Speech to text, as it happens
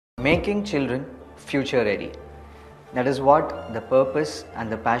Making children future ready. That is what the purpose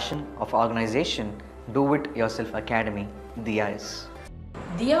and the passion of organization Do It Yourself Academy, DIYA is.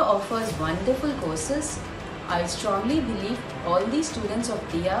 DIYA offers wonderful courses. I strongly believe all the students of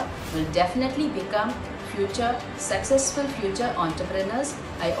DIYA will definitely become successful future entrepreneurs.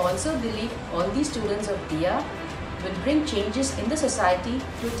 I also believe all the students of DIYA will bring changes in the society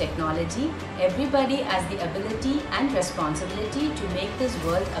through technology. Everybody has the ability and responsibility to make this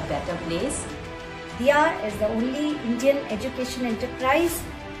world a better place. DIYA is the only Indian education enterprise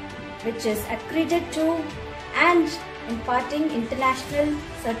which is accredited to and imparting international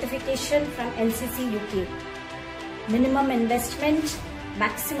certification from LCC UK. Minimum investment,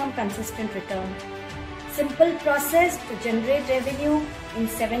 maximum consistent return. Simple process to generate revenue in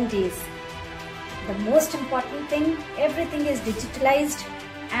 7 days. The most important thing, everything is digitalized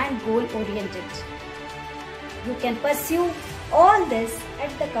and goal-oriented. You can pursue all this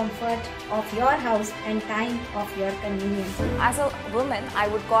at the comfort of your house and time of your convenience. As a woman, I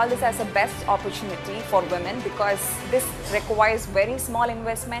would call this as a best opportunity for women because this requires very small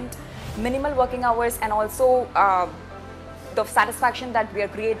investment, minimal working hours, and also the satisfaction that we are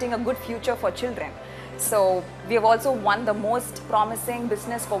creating a good future for children. So we have also won the most promising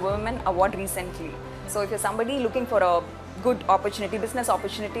business for women award recently. So if you're somebody looking for a good opportunity, business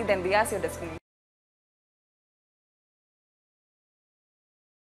opportunity, then DIYA is your destiny.